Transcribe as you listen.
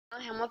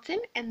Hamilton,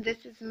 and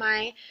this is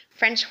my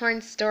French horn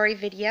story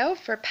video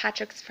for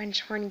Patrick's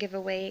French horn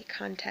giveaway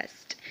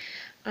contest.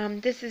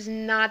 This is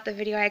not the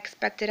video I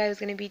expected I was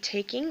going to be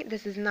taking.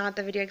 This is not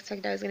the video I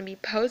expected I was going to be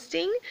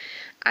posting.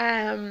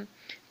 But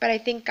I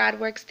think God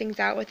works things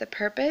out with a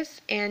purpose,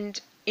 and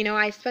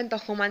I spent the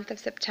whole month of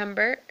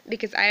September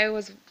because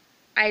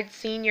I'd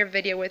seen your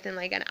video within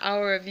like an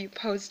hour of you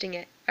posting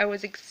it. I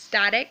was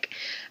ecstatic.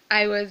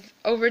 I was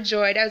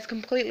overjoyed. I was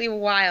completely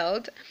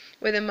wild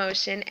with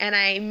emotion, and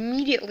I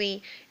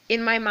immediately,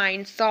 in my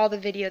mind, saw the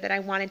video that I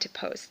wanted to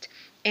post.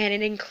 And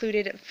it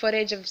included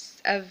footage of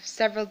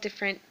several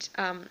different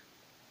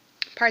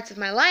parts of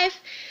my life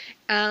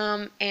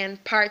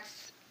and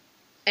parts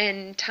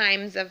and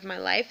times of my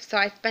life. So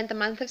I spent the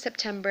month of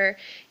September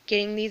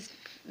getting these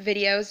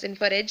videos and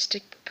footage to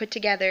put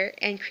together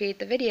and create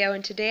the video,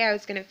 and today I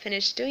was going to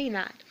finish doing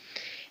that.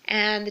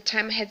 And the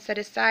time I had set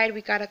aside,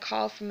 we got a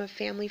call from a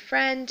family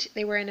friend.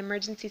 They were in an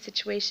emergency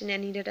situation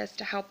and needed us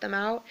to help them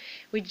out.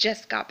 We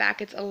just got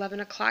back. It's 11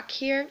 o'clock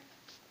here.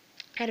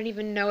 I don't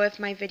even know if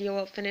my video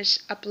will finish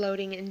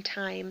uploading in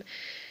time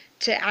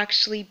to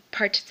actually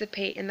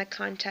participate in the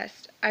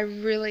contest. I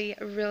really,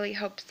 really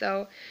hope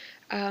so.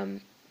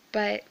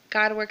 But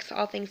God works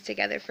all things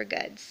together for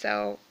good.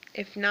 So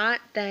if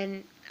not,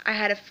 then I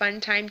had a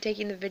fun time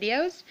taking the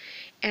videos,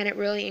 and it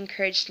really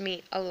encouraged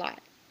me a lot.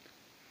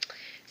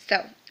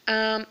 So,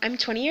 I'm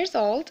 20 years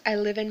old. I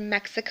live in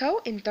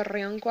Mexico, in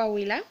Torreon,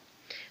 Coahuila.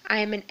 I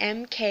am an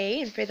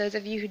MK, and for those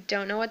of you who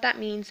don't know what that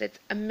means, it's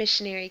a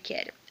missionary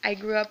kid. I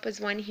grew up as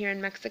one here in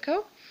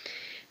Mexico.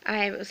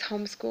 I was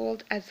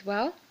homeschooled as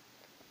well.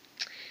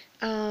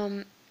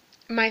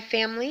 My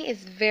family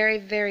is very,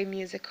 very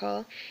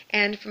musical,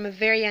 and from a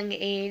very young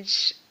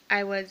age,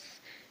 I was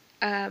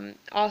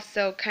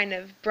also kind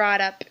of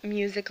brought up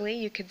musically,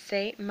 you could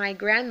say. My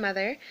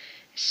grandmother,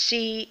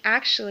 she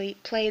actually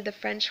played the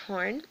French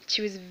horn.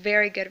 She was a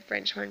very good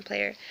French horn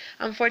player.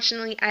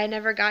 Unfortunately, I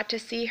never got to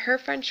see her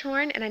French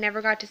horn, and I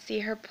never got to see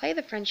her play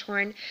the French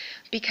horn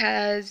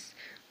because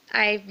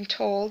I'm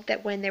told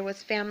that when there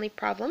was family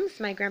problems,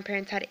 my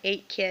grandparents had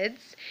 8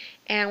 kids,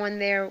 and when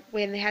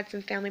they had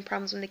some family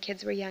problems when the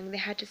kids were young, they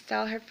had to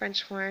sell her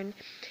French horn.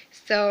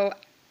 So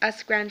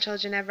us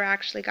grandchildren never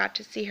actually got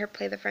to see her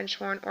play the French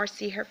horn or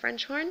see her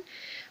French horn,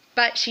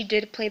 but she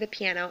did play the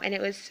piano, and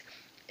it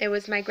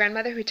was my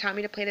grandmother who taught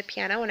me to play the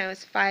piano when I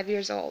was 5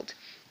 years old.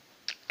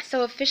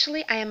 So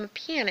officially I am a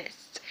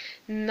pianist,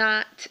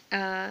 not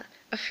a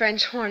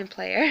French horn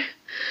player,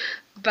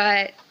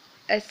 but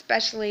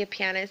especially a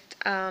pianist,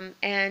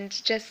 and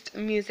just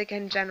music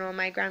in general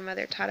my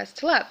grandmother taught us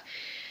to love.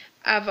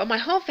 Of my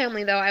whole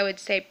family, though, I would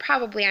say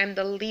probably I'm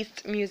the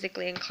least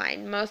musically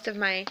inclined. Most of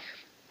my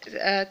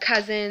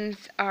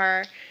cousins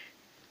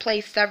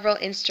play several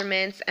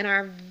instruments and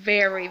are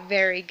very,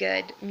 very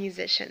good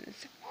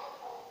musicians.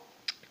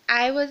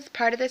 I was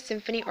part of the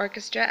symphony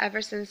orchestra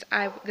ever since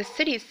the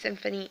city's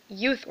symphony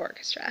youth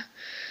orchestra.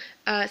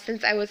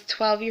 Since I was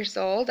 12 years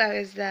old, I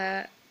was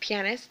the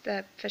pianist,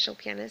 the official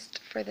pianist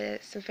for the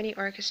symphony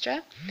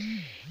orchestra.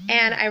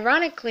 And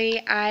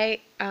ironically,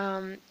 I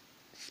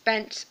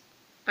spent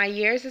my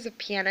years as a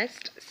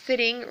pianist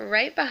sitting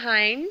right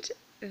behind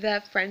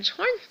the French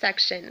horn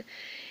section.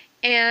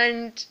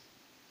 And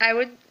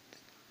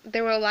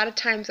there were a lot of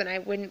times when I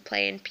wouldn't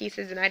play in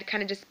pieces and I'd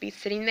kind of just be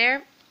sitting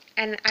there,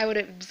 and I would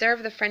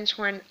observe the French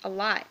horn a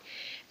lot.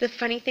 The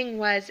funny thing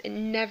was, it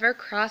never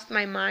crossed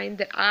my mind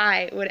that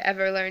I would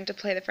ever learn to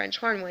play the French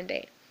horn one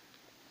day.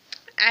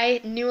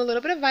 I knew a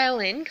little bit of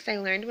violin because I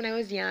learned when I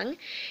was young,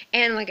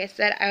 and like I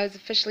said, I was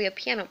officially a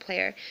piano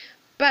player,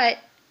 but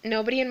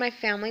nobody in my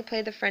family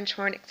played the French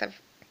horn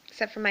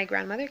except for my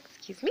grandmother,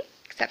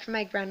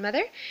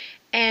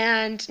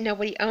 and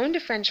nobody owned a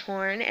French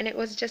horn, and it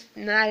was just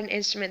not an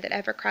instrument that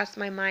ever crossed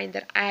my mind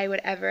that I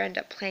would ever end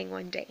up playing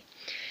one day.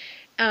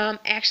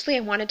 Actually, I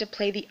wanted to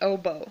play the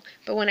oboe,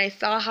 but when I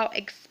saw how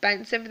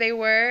expensive they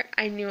were,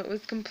 I knew it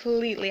was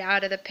completely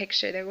out of the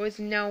picture. There was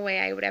no way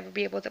I would ever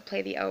be able to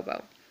play the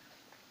oboe.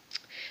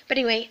 But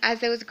anyway,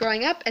 as I was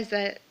growing up as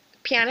a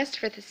pianist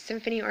for the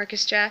symphony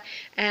orchestra,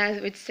 and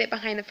I would sit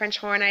behind the French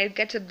horn, I'd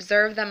get to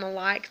observe them a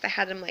lot because I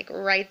had them like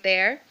right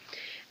there.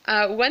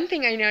 One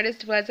thing I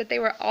noticed was that they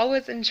were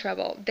always in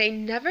trouble. They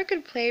never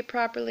could play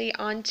properly,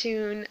 on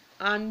tune,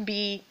 on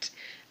beat,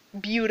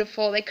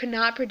 beautiful. They could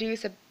not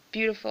produce a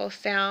beautiful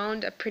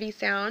sound, a pretty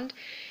sound.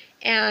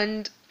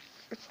 And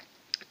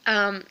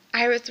I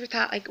always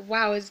thought, like,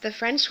 wow, is the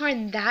French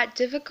horn that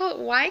difficult?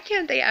 Why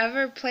can't they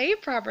ever play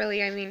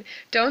properly? I mean,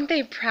 don't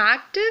they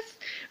practice?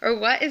 Or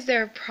what is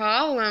their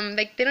problem?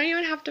 Like, they don't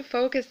even have to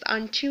focus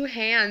on 2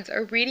 hands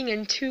or reading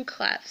in 2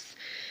 clefs.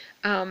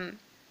 And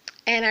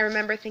I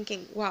remember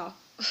thinking, wow,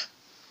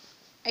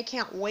 I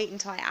can't wait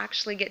until I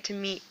actually get to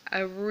meet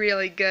a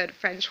really good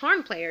French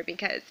horn player,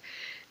 because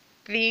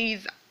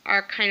these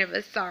are kind of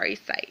a sorry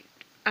sight,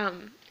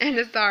 and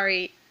a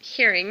sorry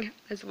hearing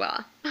as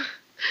well.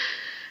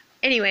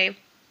 Anyway,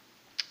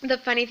 the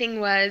funny thing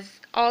was,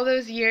 all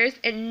those years,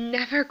 it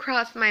never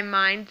crossed my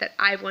mind that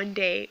I one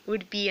day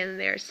would be in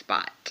their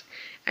spot.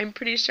 I'm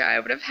pretty sure I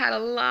would have had a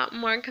lot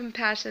more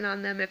compassion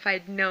on them if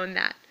I'd known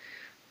that.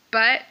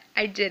 But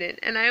I didn't,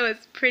 and I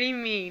was pretty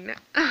mean,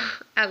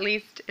 at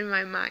least in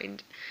my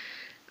mind.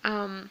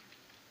 Um,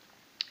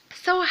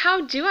 so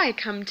how do I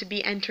come to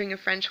be entering a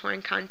French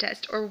horn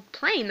contest or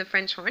playing the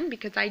French horn,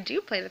 because I do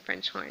play the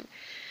French horn?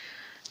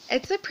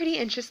 It's a pretty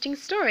interesting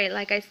story.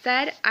 Like I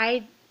said,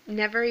 I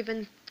never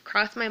even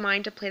crossed my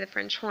mind to play the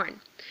French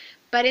horn.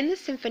 But in the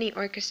symphony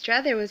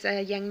orchestra, there was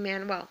a young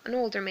man, well, an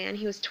older man,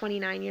 he was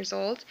 29 years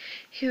old,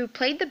 who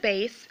played the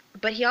bass,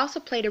 but he also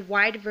played a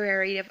wide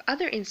variety of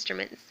other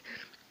instruments.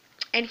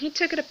 And he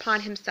took it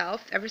upon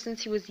himself, ever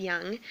since he was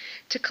young,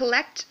 to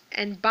collect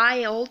and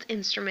buy old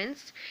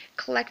instruments,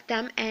 collect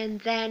them, and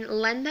then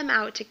lend them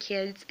out to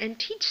kids and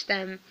teach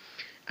them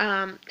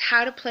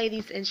how to play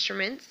these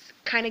instruments,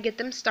 kind of get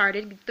them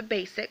started, get the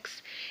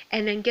basics,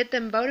 and then get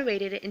them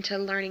motivated into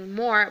learning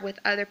more with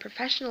other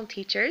professional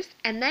teachers,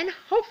 and then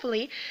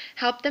hopefully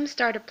help them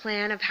start a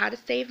plan of how to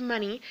save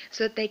money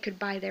so that they could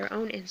buy their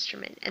own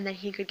instrument, and then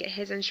he could get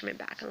his instrument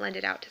back and lend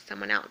it out to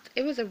someone else.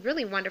 It was a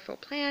really wonderful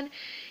plan,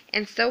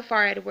 and so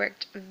far it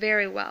worked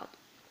very well.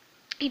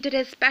 He did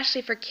it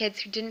especially for kids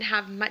who didn't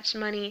have much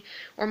money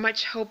or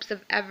much hopes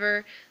of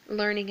ever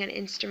learning an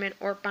instrument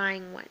or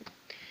buying one.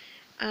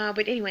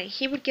 But anyway,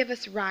 he would give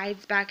us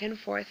rides back and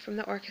forth from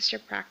the orchestra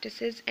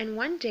practices, and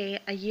one day,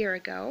 a year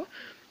ago,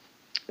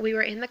 we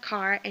were in the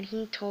car, and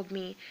he told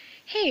me,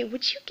 "Hey,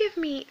 would you give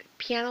me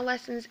piano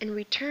lessons? In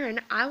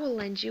return, I will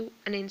lend you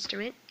an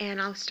instrument, and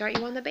I'll start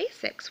you on the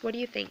basics. What do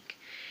you think?"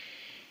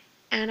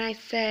 And I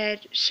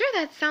said, "Sure,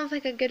 that sounds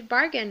like a good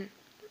bargain.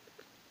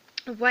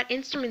 What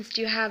instruments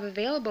do you have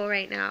available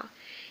right now?"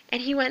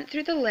 And he went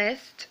through the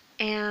list,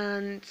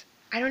 and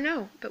I don't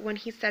know, but when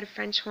he said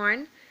French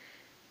horn,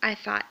 I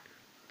thought,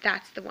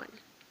 that's the one.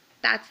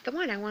 That's the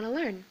one I want to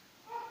learn.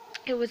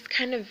 It was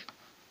kind of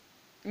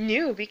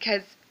new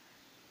because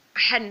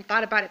I hadn't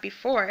thought about it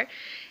before.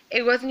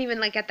 It wasn't even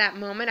like at that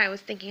moment I was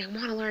thinking, I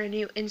want to learn a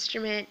new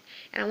instrument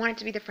and I want it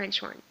to be the French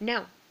horn.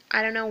 No,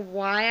 I don't know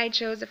why I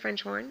chose the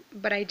French horn,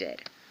 but I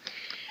did.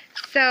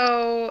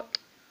 So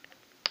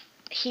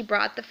he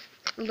brought the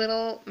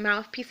little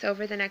mouthpiece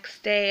over the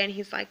next day, and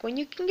he's like, when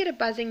you can get a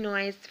buzzing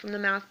noise from the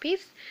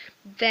mouthpiece,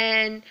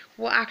 then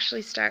we'll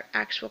actually start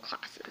actual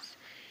classes.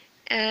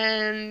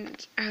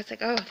 And I was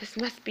like, oh, this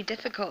must be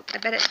difficult. I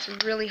bet it's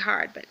really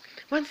hard. But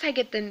once I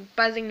get the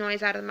buzzing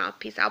noise out of the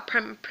mouthpiece,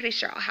 I'm pretty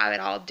sure I'll have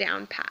it all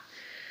down pat.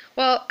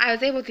 Well, I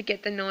was able to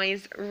get the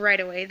noise right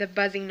away, the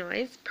buzzing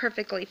noise,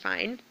 perfectly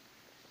fine.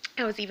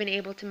 I was even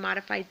able to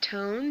modify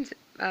tones,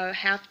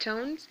 half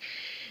tones,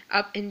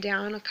 up and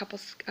down a couple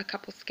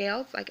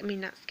scales. Like, I mean,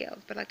 not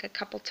scales, but like a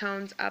couple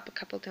tones up, a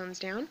couple tones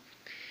down.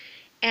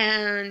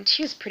 And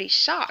he was pretty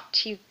shocked.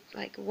 He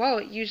like, whoa,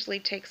 it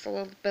usually takes a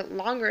little bit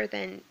longer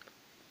than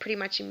pretty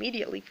much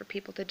immediately for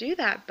people to do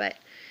that, but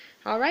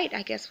all right,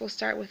 I guess we'll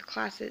start with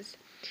classes.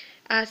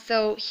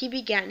 So he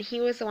began.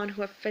 He was the one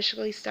who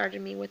officially started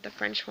me with the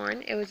French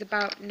horn. It was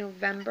about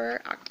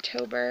November,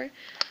 October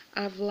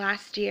of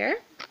last year.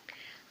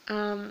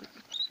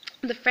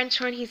 The French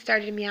horn he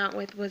started me out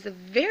with was a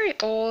very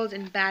old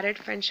and battered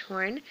French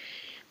horn,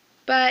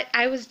 but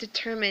I was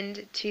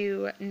determined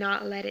to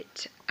not let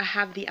it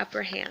have the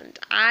upper hand.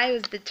 I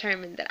was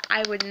determined that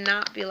I would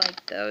not be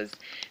like those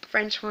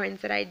French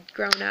horns that I'd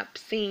grown up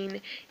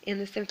seeing in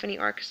the symphony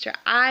orchestra.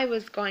 I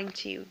was going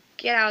to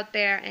get out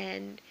there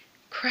and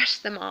crush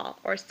them all,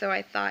 or so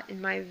I thought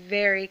in my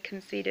very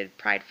conceited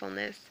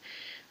pridefulness.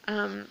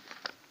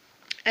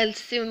 I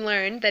soon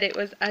learned that it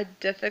was a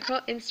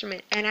difficult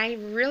instrument, and I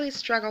really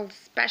struggled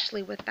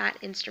especially with that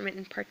instrument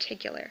in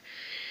particular.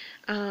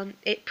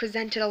 It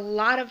presented a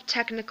lot of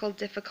technical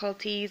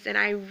difficulties, and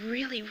I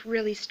really,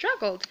 really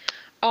struggled.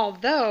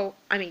 Although,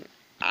 I mean,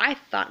 I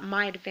thought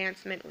my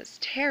advancement was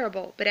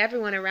terrible, but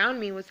everyone around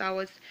me was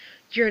always,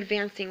 you're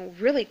advancing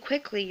really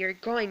quickly, you're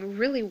going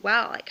really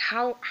well. Like,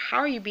 how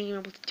are you being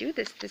able to do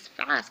this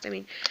fast? I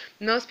mean,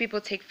 most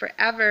people take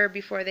forever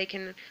before they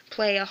can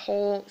play a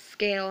whole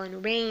scale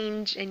and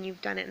range, and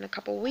you've done it in a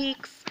couple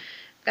weeks.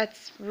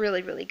 That's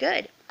really, really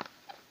good.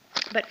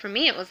 But for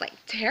me, it was like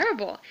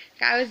terrible.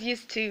 I was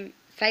used to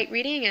sight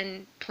reading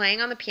and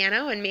playing on the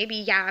piano, and maybe,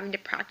 yeah, having to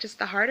practice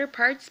the harder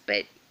parts,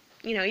 but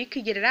you know, you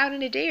could get it out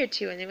in a day or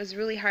two, and it was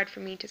really hard for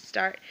me to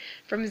start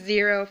from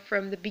zero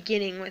from the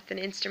beginning with an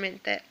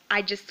instrument that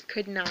I just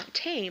could not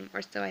tame,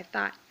 or so I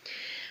thought.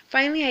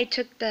 Finally, I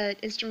took the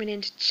instrument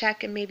in to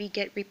check and maybe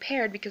get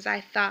repaired because I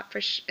thought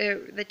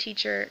the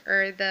teacher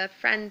or the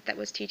friend that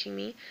was teaching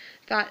me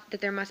thought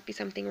that there must be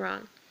something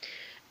wrong.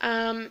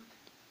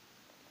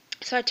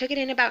 So I took it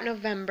in about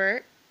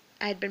November.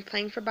 I had been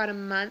playing for about a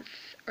month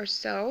or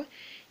so,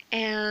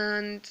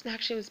 and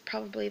actually it was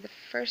probably the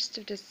 1st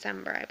of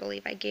December, I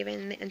believe, I gave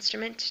in the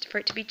instrument for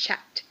it to be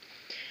checked.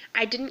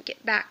 I didn't get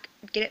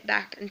it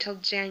back until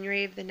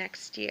January of the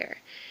next year.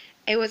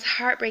 It was a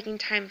heartbreaking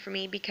time for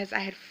me because I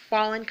had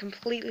fallen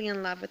completely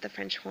in love with the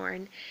French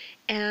horn,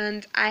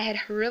 and I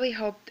had really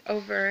hoped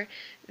over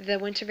the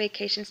winter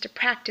vacations to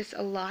practice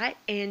a lot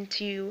and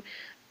to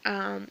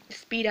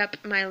speed up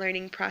my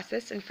learning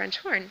process in French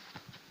horn.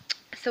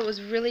 So it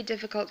was really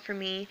difficult for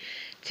me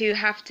to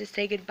have to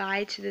say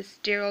goodbye to this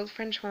dear old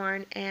French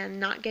horn and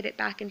not get it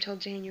back until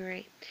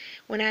January.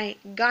 When I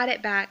got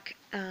it back,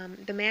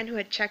 the man who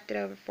had checked it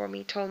over for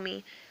me told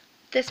me,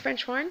 this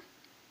French horn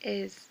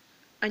is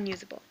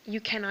unusable. You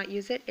cannot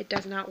use it. It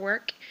does not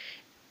work.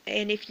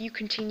 And if you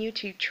continue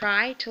to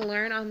try to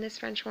learn on this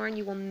French horn,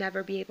 you will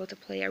never be able to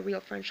play a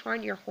real French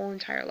horn your whole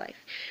entire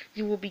life.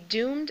 You will be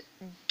doomed.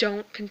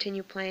 Don't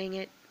continue playing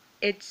it.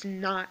 It's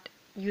not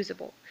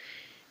usable.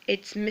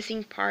 It's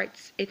missing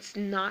parts. It's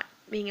not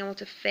being able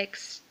to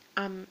fix.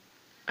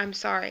 I'm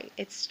sorry.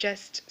 It's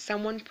just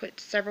someone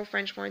put several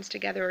French horns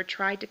together or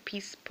tried to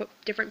put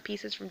different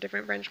pieces from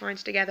different French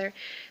horns together,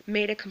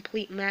 made a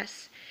complete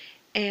mess,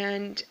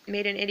 and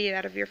made an idiot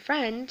out of your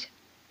friend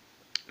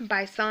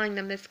by selling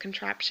them this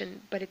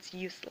contraption, but it's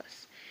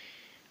useless.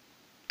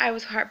 I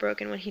was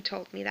heartbroken when he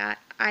told me that.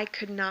 I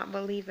could not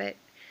believe it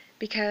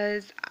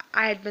because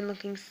I had been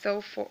looking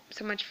so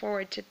much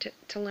forward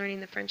to learning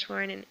the French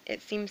horn, and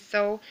it seemed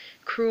so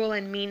cruel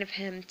and mean of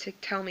him to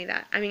tell me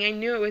that. I mean, I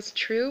knew it was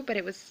true, but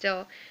it was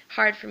still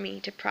hard for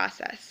me to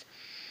process.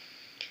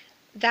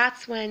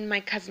 That's when my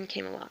cousin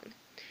came along.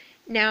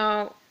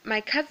 Now, my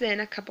cousin,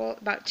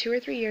 about 2 or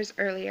 3 years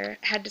earlier,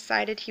 had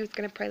decided he was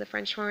going to play the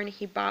French horn.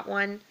 He bought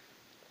one.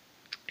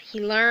 He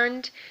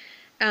learned.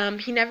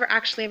 He never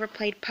actually ever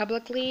played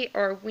publicly,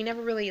 or we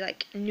never really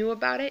knew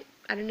about it.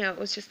 I don't know. It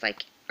was just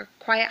like a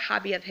quiet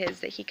hobby of his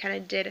that he kind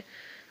of did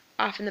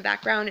off in the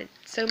background, and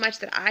so much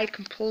that I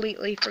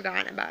completely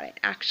forgot about it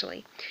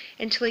actually,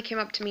 until he came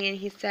up to me and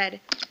he said,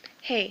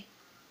 "Hey,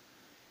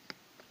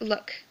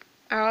 look,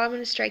 I'm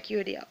going to strike you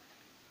a deal.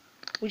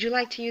 Would you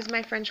like to use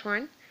my French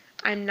horn?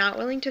 I'm not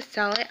willing to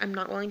sell it. I'm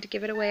not willing to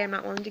give it away. I'm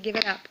not willing to give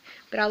it up,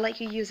 but I'll let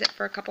you use it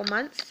for a couple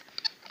months."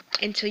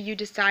 Until you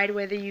decide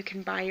whether you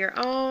can buy your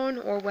own,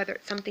 or whether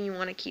it's something you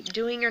want to keep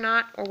doing or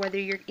not, or whether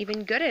you're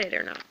even good at it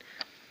or not.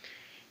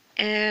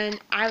 And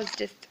I was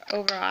just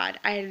overawed.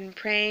 I had been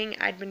praying.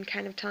 I'd been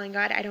kind of telling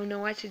God, I don't know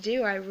what to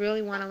do. I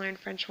really want to learn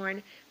French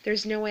horn.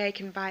 There's no way I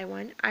can buy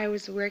one. I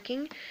was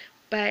working,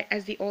 but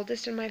as the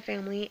oldest in my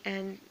family,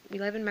 and we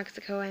live in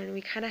Mexico, and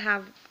we kind of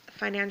have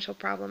financial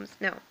problems.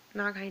 No,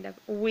 not kind of.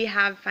 We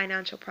have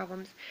financial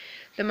problems.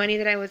 The money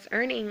that I was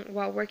earning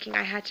while working,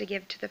 I had to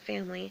give to the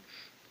family,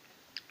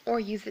 or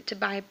use it to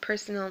buy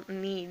personal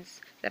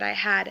needs that I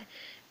had,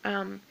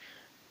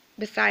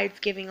 besides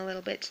giving a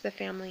little bit to the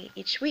family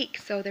each week.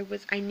 So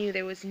I knew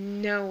there was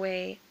no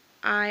way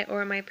I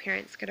or my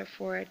parents could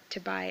afford to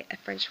buy a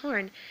French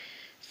horn.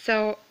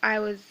 So I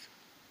was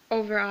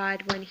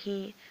overawed when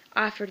he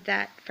offered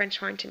that French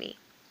horn to me.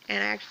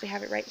 And I actually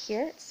have it right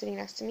here. It's sitting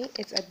next to me.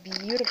 It's a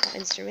beautiful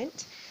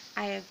instrument.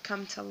 I have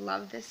come to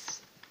love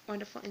this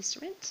wonderful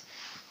instrument,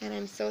 and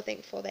I'm so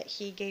thankful that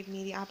he gave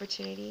me the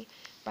opportunity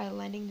by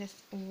lending this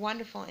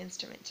wonderful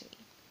instrument to me.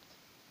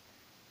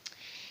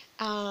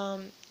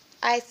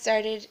 I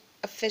started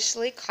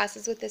officially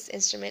classes with this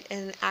instrument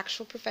and an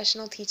actual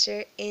professional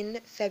teacher in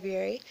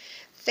February,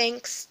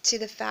 thanks to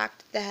the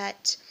fact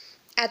that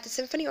at the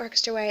symphony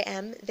orchestra where I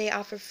am, they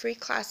offer free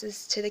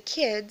classes to the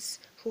kids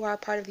who are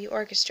part of the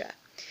orchestra.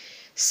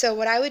 So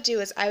what I would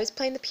do is, I was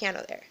playing the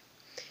piano there.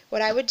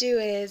 What I would do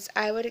is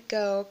I would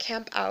go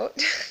camp out,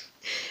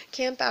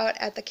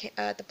 at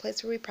the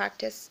place where we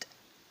practiced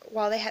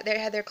while they had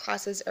their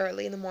classes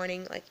early in the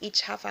morning, like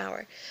each half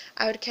hour.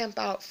 I would camp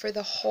out for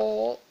the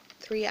whole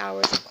 3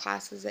 hours of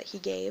classes that he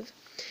gave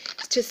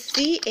to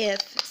see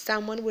if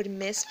someone would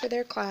miss for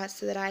their class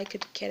so that I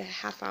could get a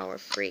half hour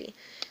free,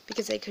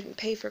 because they couldn't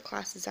pay for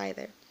classes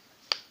either.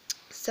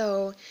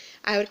 So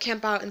I would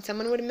camp out and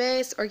someone would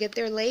miss or get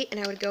there late, and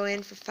I would go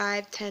in for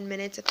 5-10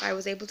 minutes. If I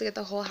was able to get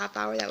the whole half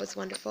hour, that was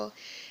wonderful.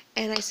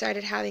 And I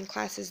started having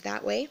classes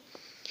that way.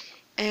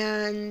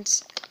 And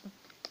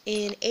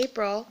in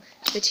April,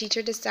 the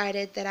teacher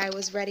decided that I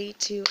was ready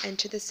to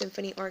enter the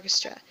symphony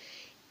orchestra.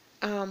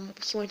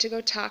 He went to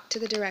go talk to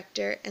the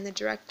director, and the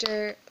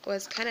director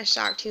was kind of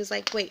shocked. He was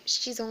like, "Wait,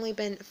 she's only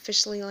been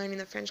officially learning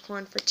the French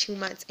horn for 2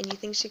 months, and you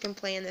think she can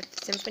play in the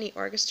symphony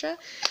orchestra?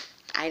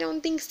 I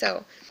don't think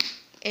so."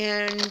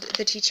 And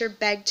the teacher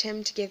begged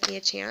him to give me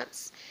a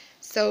chance.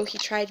 So he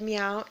tried me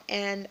out,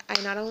 and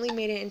I not only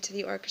made it into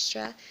the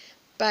orchestra,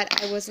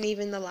 but I wasn't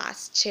even the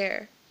last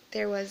chair.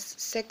 There was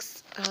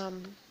six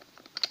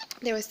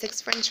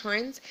French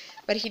horns,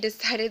 but he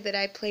decided that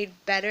I played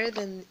better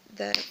than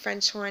the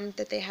French horn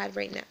that they had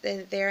right now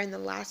there in the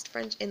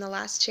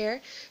last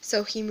chair.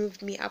 So he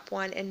moved me up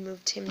one and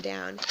moved him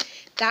down.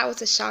 That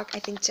was a shock, I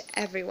think, to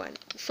everyone.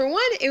 For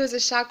one, it was a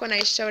shock when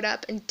I showed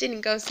up and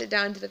didn't go sit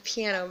down to the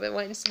piano, but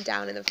went and sit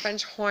down in the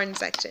French horn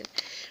section.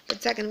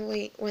 But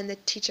secondly, when the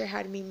director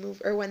had me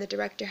move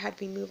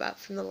up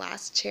from the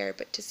last chair,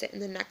 but to sit in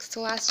the next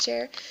to last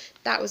chair,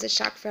 that was a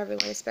shock for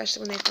everyone,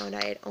 especially when they found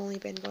I had only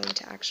been going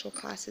to actual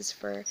classes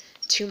for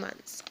 2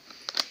 months.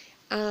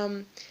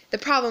 The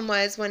problem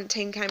was, when it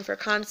came time for a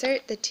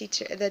concert,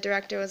 the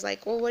director was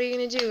like, "Well, what are you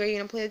going to do? Are you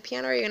going to play the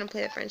piano, or are you going to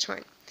play the French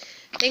horn?"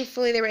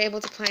 Thankfully, they were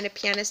able to find a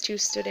pianist who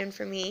stood in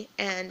for me,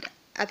 and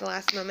at the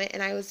last moment,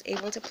 and I was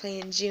able to play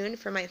in June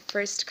for my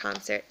first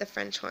concert, the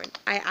French horn.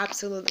 I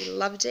absolutely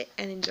loved it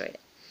and enjoyed it.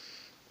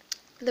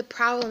 The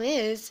problem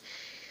is,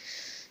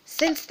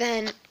 since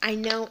then, I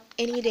know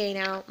any day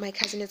now my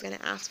cousin is going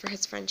to ask for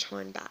his French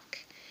horn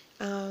back.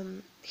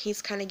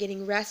 He's kind of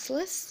getting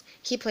restless.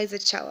 He plays the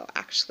cello,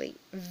 actually,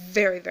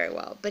 very, very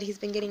well, but he's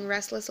been getting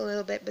restless a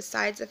little bit,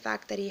 besides the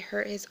fact that he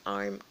hurt his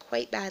arm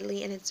quite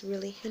badly, and it's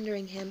really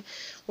hindering him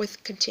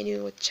with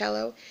continuing with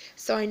cello.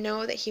 So I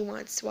know that he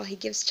wants, while he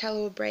gives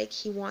cello a break,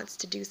 he wants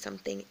to do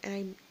something, and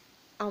I'm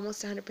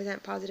almost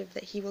 100% positive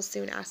that he will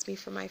soon ask me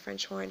for my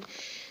French horn,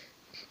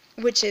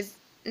 which is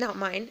not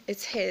mine,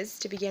 it's his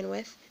to begin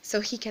with,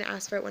 so he can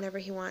ask for it whenever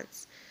he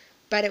wants.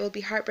 But it will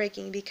be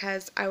heartbreaking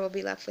because I will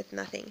be left with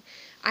nothing.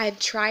 I've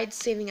tried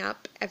saving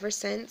up ever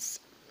since,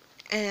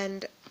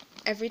 and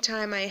every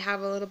time I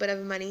have a little bit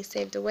of money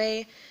saved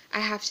away,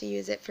 I have to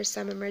use it for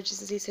some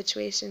emergency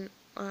situation,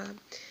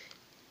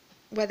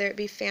 whether it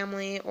be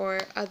family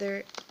or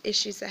other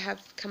issues that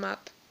have come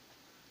up.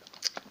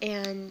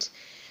 And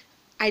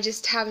I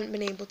just haven't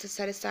been able to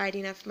set aside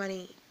enough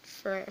money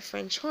for a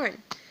French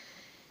horn.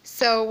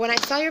 So when I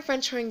saw your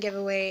French horn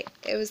giveaway,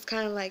 it was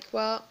kind of like,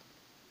 well,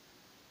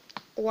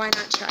 why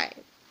not try?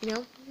 You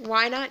know,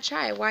 why not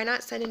try? Why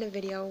not send in a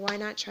video? Why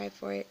not try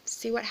for it?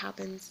 See what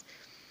happens.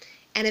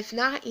 And if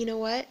not, you know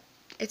what?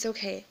 It's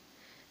okay.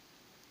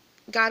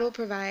 God will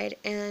provide,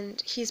 and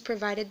He's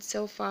provided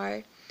so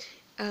far.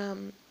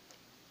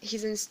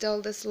 He's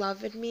instilled this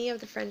love in me of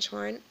the French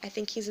horn. I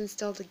think He's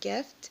instilled a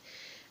gift.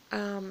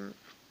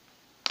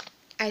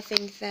 I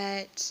think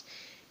that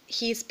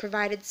He's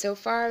provided so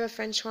far of a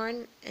French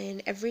horn,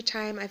 and every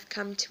time I've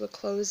come to a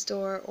closed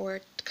door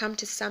or come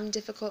to some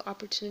difficult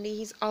opportunity,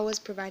 He's always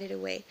provided a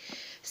way.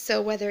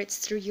 So whether it's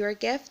through your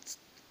gift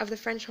of the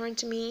French horn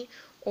to me,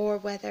 or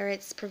whether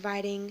it's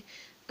providing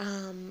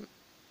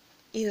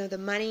either the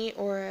money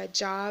or a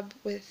job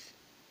with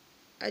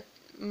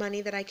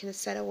money that I can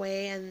set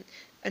away, and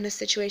a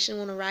situation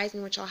won't arise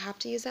in which I'll have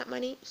to use that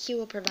money, He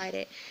will provide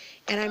it.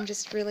 And I'm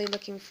just really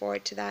looking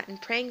forward to that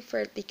and praying for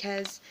it,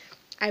 because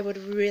I would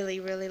really,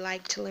 really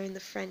like to learn the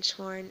French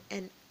horn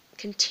and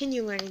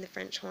continue learning the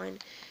French horn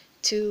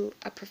to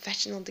a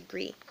professional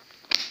degree.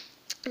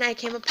 And I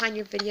came upon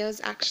your videos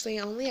actually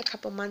only a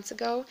couple months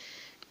ago,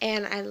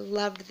 and I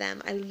loved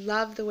them. I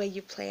love the way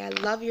you play. I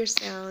love your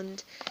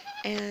sound.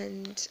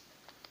 And,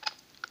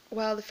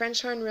 well, the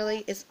French horn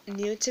really is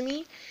new to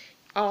me.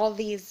 All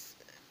these,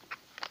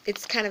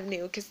 it's kind of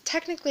new, because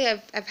technically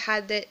I've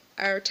had it,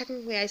 or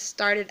technically I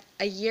started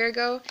a year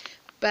ago,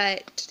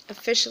 but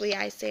officially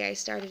I say I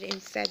started in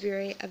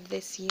February of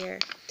this year.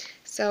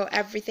 So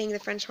everything the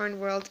French horn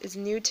world is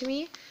new to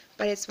me,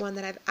 but it's one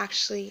that I've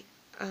actually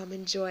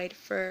enjoyed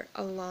for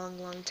a long,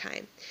 long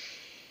time.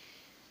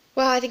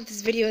 Well, I think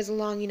this video is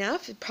long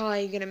enough. It's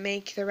probably going to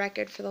make the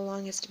record for the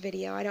longest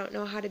video. I don't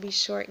know how to be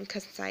short and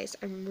concise.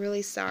 I'm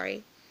really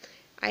sorry.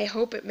 I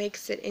hope it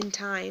makes it in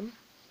time,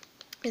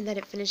 and that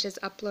it finishes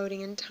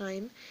uploading in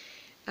time.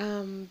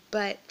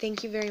 But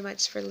thank you very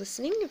much for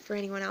listening. For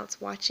anyone else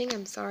watching,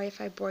 I'm sorry if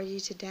I bored you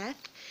to death.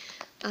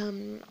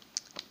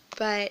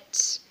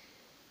 But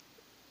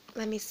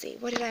let me see.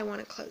 What did I want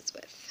to close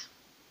with?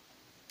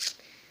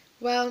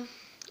 Well,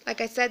 like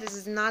I said, this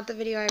is not the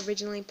video I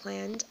originally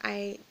planned.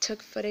 I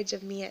took footage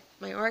of me at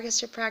my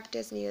orchestra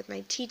practice, me with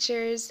my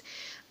teachers.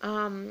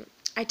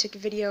 I took a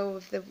video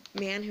of the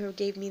man who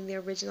gave me the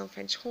original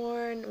French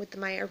horn, with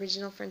my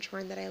original French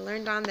horn that I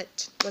learned on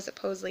that was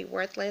supposedly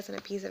worthless and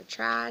a piece of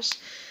trash.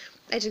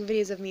 I took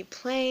videos of me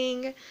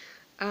playing.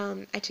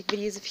 I took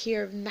videos of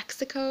here of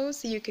Mexico,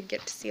 so you could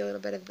get to see a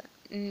little bit of the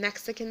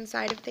Mexican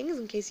side of things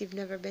in case you've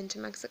never been to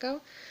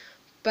Mexico.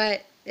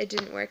 But it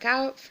didn't work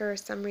out for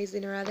some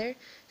reason or other,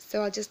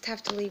 so I'll just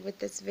have to leave with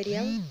this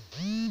video.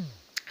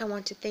 I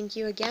want to thank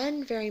you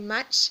again very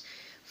much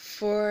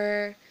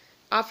for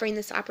offering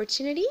this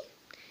opportunity,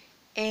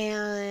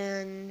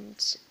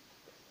 and,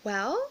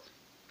 well,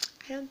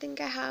 I don't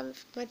think I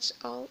have much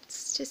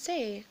else to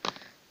say.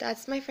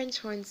 That's my French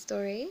horn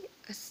story,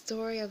 a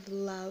story of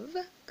love,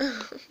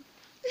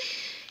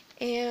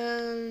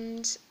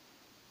 and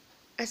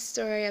a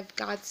story of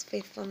God's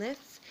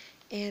faithfulness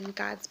and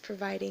God's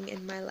providing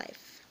in my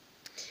life.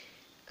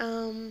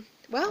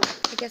 Well,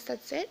 I guess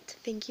that's it.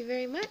 Thank you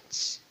very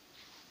much.